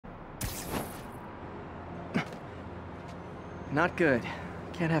Not good.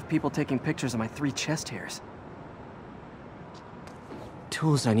 Can't have people taking pictures of my 3 chest hairs.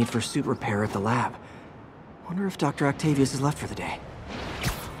 Tools I need for suit repair at the lab. Wonder if Dr. Octavius is left for the day.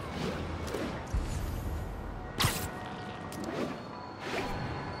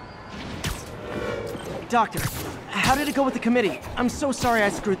 Doctor, how did it go with the committee? I'm so sorry I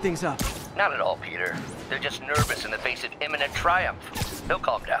screwed things up. Not at all, Peter. They're just nervous in the face of imminent triumph. They'll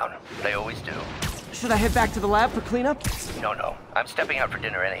calm down. They always do. Should I head back to the lab for cleanup? No. I'm stepping out for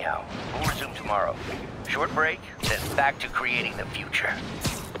dinner anyhow. We'll resume tomorrow. Short break, then back to creating the future.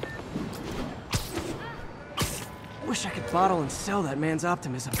 Wish I could bottle and sell that man's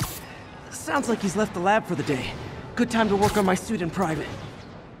optimism. Sounds like he's left the lab for the day. Good time to work on my suit in private.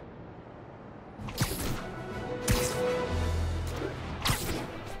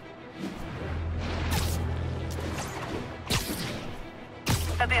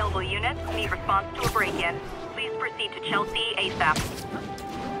 Available units need response to a break-in. Please proceed to Chelsea ASAP.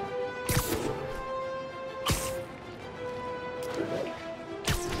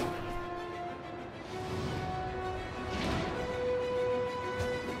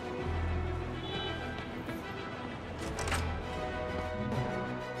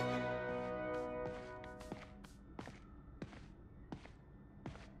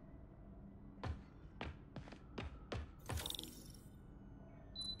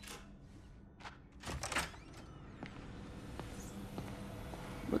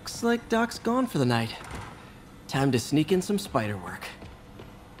 Looks like Doc's gone for the night. Time to sneak in some spider work.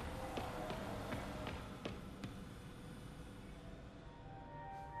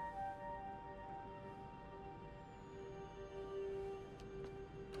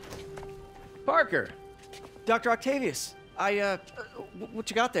 Parker! Dr. Octavius, what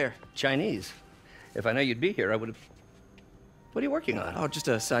you got there? Chinese. If I know you'd be here, I would have... What are you working on? Oh, just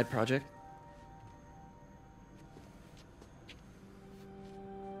a side project.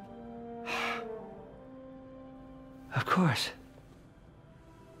 Of course.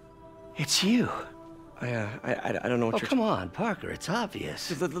 It's you. I don't know what you're... Come on, Parker, it's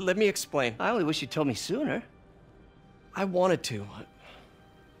obvious. Let me explain. I only wish you told me sooner. I wanted to,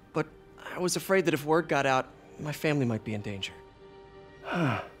 but I was afraid that if word got out, my family might be in danger.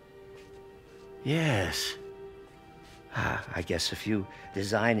 Huh. Yes. I guess if you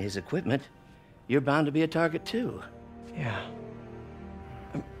design his equipment, you're bound to be a target too. Yeah.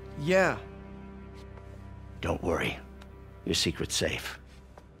 Yeah. Don't worry. Your secret's safe.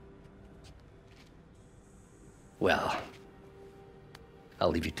 Well, I'll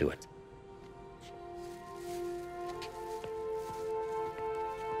leave you to it.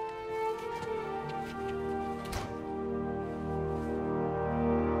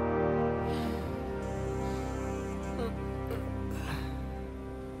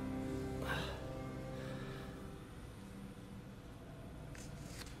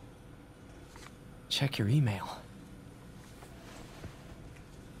 Check your email.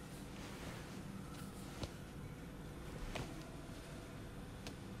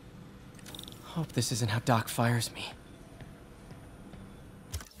 Hope this isn't how Doc fires me.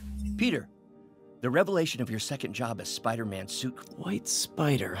 Peter, the revelation of your second job as Spider-Man's suit... White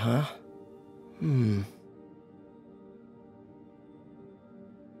spider, huh?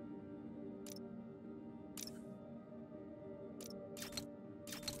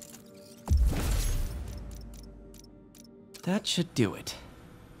 That should do it.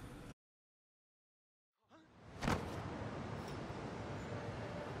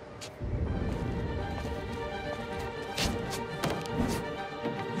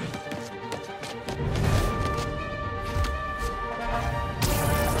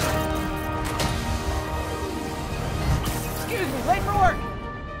 Excuse me, late for work!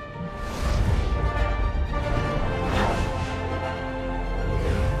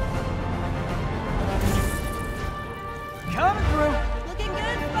 Coming through! Looking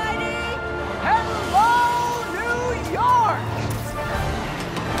good, Spidey! Hello, New York!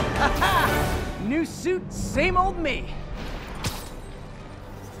 Ha-ha! New suit, same old me.